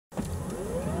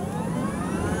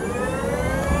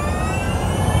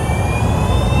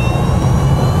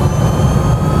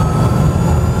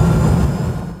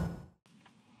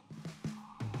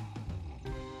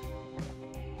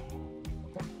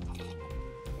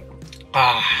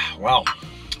Well,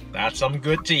 that's some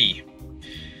good tea.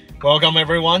 Welcome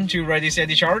everyone to Ready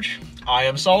Steady Charge. I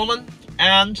am Solomon,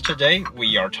 and today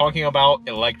we are talking about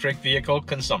electric vehicle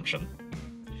consumption.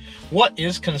 What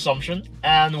is consumption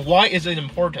and why is it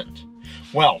important?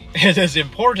 Well, it is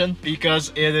important because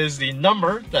it is the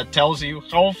number that tells you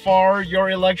how far your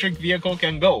electric vehicle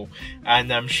can go,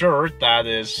 and I'm sure that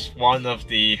is one of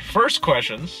the first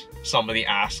questions somebody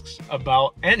asks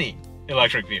about any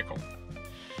electric vehicle.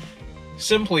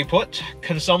 Simply put,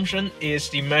 consumption is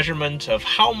the measurement of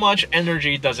how much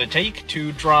energy does it take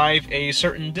to drive a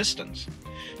certain distance.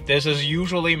 This is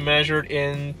usually measured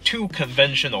in two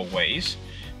conventional ways.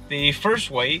 The first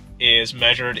way is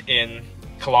measured in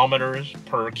kilometers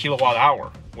per kilowatt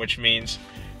hour, which means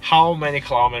how many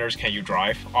kilometers can you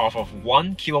drive off of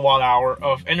 1 kilowatt hour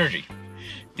of energy.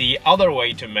 The other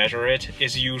way to measure it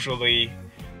is usually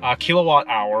a kilowatt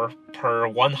hour per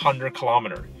 100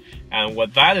 kilometer. And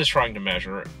what that is trying to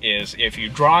measure is if you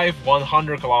drive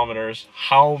 100 kilometers,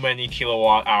 how many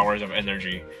kilowatt hours of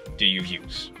energy do you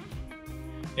use?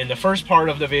 In the first part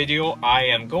of the video, I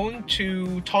am going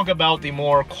to talk about the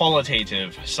more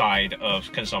qualitative side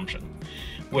of consumption,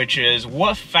 which is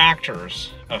what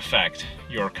factors affect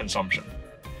your consumption.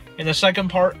 In the second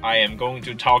part, I am going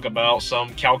to talk about some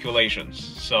calculations,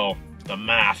 so the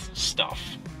math stuff.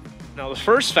 Now, the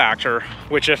first factor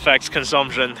which affects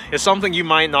consumption is something you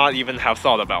might not even have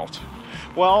thought about.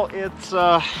 Well, it's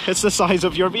the size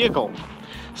of your vehicle.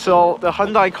 So the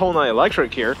Hyundai Kona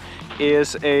electric here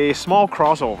is a small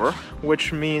crossover,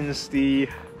 which means the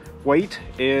weight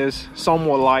is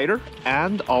somewhat lighter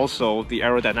and also the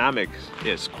aerodynamics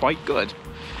is quite good.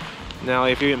 Now,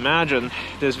 if you imagine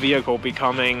this vehicle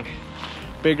becoming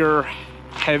bigger,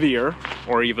 heavier,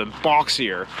 or even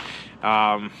boxier,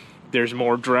 there's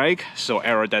more drag, so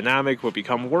aerodynamic will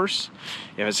become worse.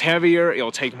 If it's heavier,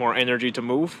 it'll take more energy to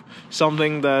move.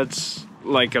 Something that's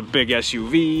like a big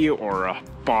SUV or a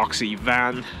boxy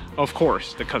van, of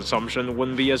course, the consumption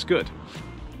wouldn't be as good.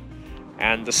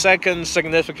 And the second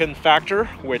significant factor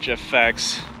which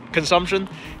affects consumption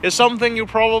is something you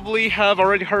probably have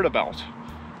already heard about.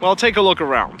 Well, take a look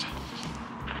around.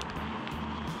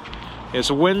 It's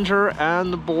winter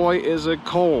and boy is it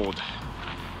cold.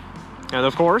 And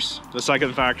of course, the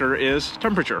second factor is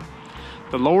temperature.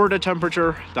 The lower the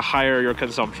temperature, the higher your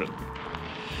consumption.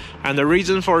 And the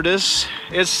reason for this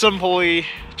is simply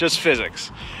just physics.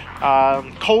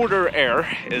 Colder air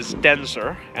is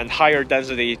denser, and higher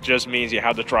density just means you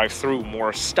have to drive through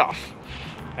more stuff.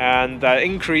 And that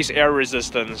increased air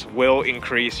resistance will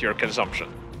increase your consumption.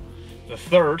 The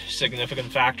third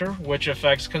significant factor which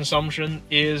affects consumption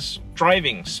is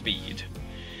driving speed.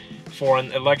 For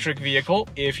an electric vehicle,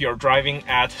 if you're driving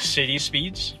at city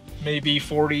speeds, maybe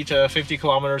 40 to 50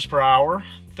 kilometers per hour,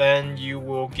 then you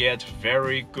will get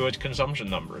very good consumption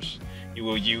numbers. You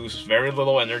will use very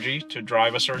little energy to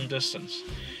drive a certain distance.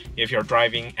 If you're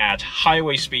driving at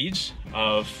highway speeds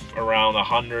of around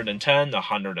 110 to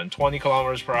 120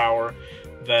 kilometers per hour,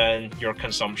 then your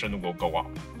consumption will go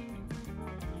up.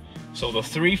 So the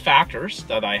three factors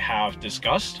that I have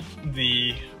discussed,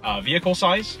 the vehicle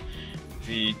size,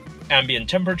 the ambient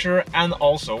temperature, and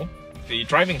also the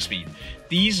driving speed.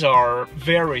 These are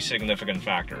very significant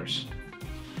factors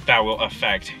that will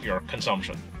affect your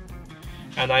consumption.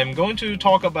 And I'm going to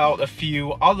talk about a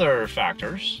few other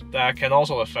factors that can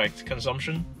also affect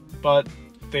consumption, but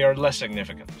they are less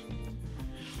significant.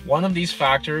 One of these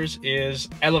factors is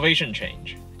elevation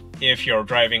change. If you're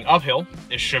driving uphill,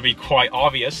 it should be quite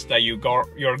obvious that you're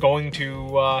going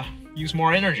to use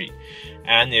more energy.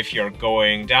 And if you're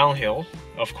going downhill,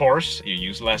 of course, you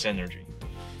use less energy.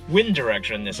 Wind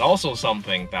direction is also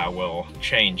something that will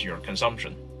change your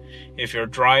consumption. If you're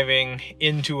driving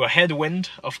into a headwind,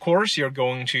 of course, you're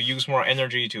going to use more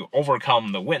energy to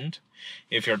overcome the wind.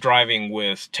 If you're driving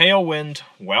with tailwind,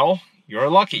 well, you're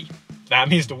lucky. That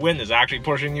means the wind is actually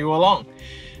pushing you along.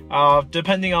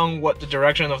 Depending on what the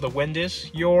direction of the wind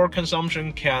is, your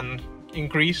consumption can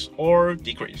increase or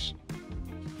decrease.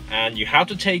 And you have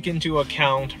to take into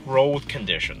account road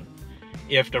condition.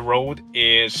 If the road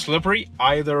is slippery,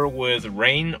 either with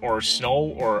rain or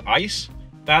snow or ice,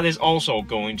 that is also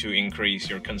going to increase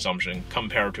your consumption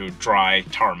compared to dry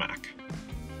tarmac.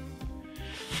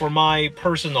 For my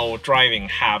personal driving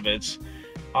habits,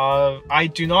 I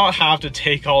do not have to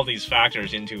take all these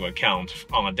factors into account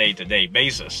on a day-to-day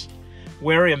basis.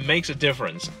 Where it makes a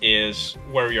difference is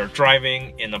where you're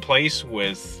driving in a place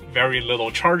with very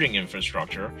little charging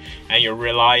infrastructure and you're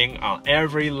relying on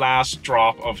every last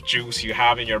drop of juice you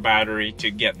have in your battery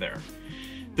to get there.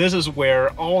 This is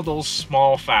where all those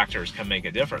small factors can make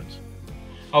a difference.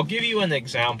 I'll give you an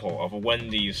example of when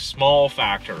these small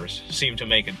factors seem to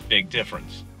make a big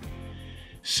difference.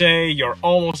 Say you're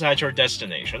almost at your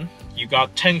destination, you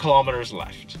got 10 kilometers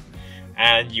left,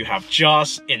 and you have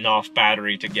just enough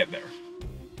battery to get there.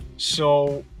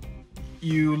 So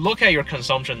you look at your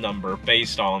consumption number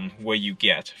based on what you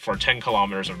get for 10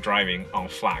 kilometers of driving on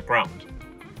flat ground.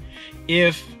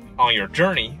 If on your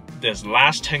journey, this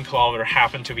last 10 kilometers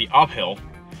happen to be uphill,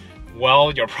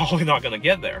 well, you're probably not going to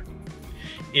get there.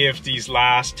 If these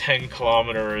last 10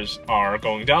 kilometers are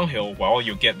going downhill, well,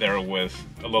 you'll get there with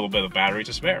a little bit of battery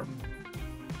to spare.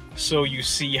 So you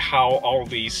see how all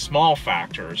these small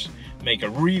factors make a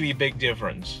really big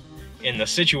difference in the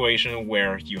situation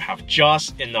where you have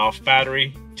just enough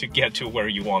battery to get to where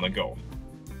you want to go.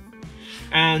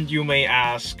 And you may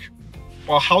ask,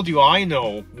 well, how do I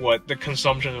know what the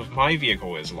consumption of my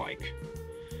vehicle is like?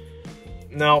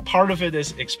 Now, part of it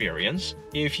is experience.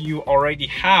 If you already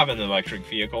have an electric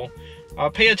vehicle,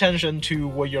 pay attention to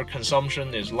what your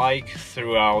consumption is like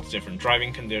throughout different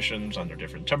driving conditions, under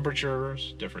different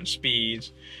temperatures, different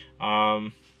speeds,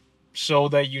 so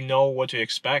that you know what to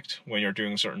expect when you're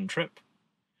doing a certain trip.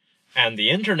 And the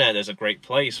internet is a great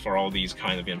place for all these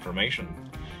kind of information.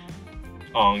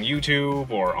 On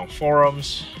YouTube or on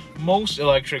forums, most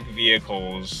electric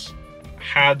vehicles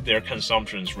had their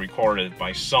consumptions recorded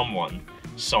by someone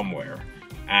somewhere,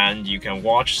 and you can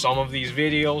watch some of these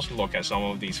videos, look at some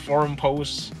of these forum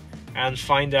posts, and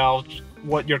find out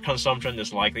what your consumption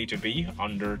is likely to be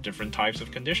under different types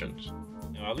of conditions.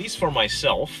 Now, at least for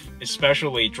myself,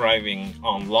 especially driving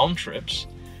on long trips,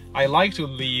 I like to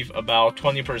leave about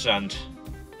 20%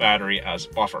 battery as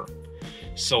buffer,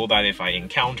 so that if I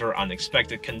encounter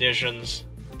unexpected conditions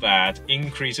that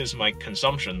increases my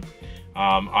consumption,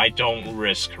 I don't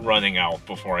risk running out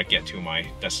before I get to my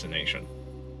destination.